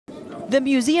The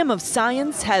Museum of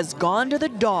Science has gone to the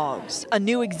dogs. A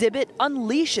new exhibit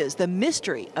unleashes the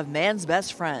mystery of man's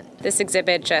best friend. This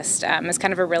exhibit just is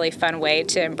kind of a really fun way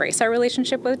to embrace our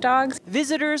relationship with dogs.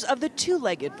 Visitors of the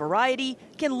two-legged variety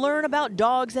can learn about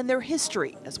dogs and their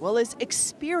history, as well as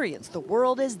experience the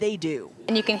world as they do.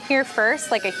 And you can hear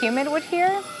first like a human would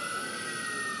hear,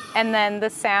 and then the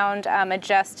sound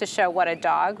adjusts to show what a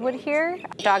dog would hear.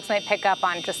 Dogs might pick up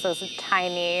on just those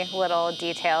tiny little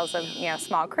details of,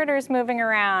 small critters moving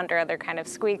around or other kind of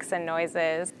squeaks and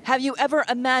noises. Have you ever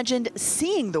imagined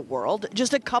seeing the world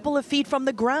just a couple of feet from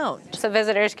the ground? So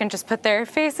visitors can just put their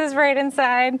faces right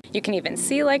inside. You can even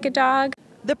see like a dog.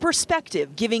 The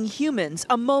perspective giving humans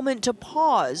a moment to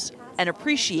pause and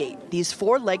appreciate these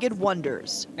four-legged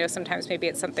wonders. Sometimes maybe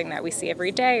it's something that we see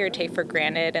every day or take for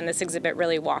granted, and this exhibit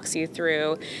really walks you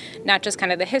through not just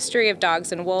kind of the history of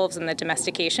dogs and wolves and the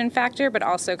domestication factor, but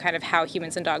also kind of how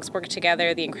humans and dogs work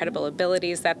together, the incredible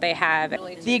abilities that they have.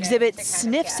 The exhibit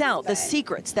sniffs out the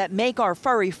secrets that make our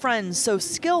furry friends so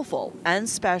skillful and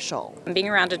special. Being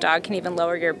around a dog can even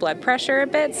lower your blood pressure a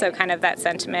bit, so kind of that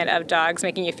sentiment of dogs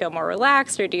making you feel more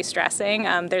relaxed or de-stressing,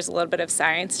 there's a little bit of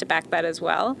science to back that as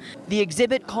well. The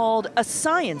exhibit, called A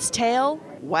Science Tale,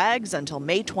 wags until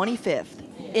May 25th.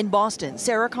 In Boston,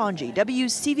 Sarah Conji,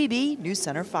 WCVB News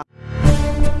Center 5.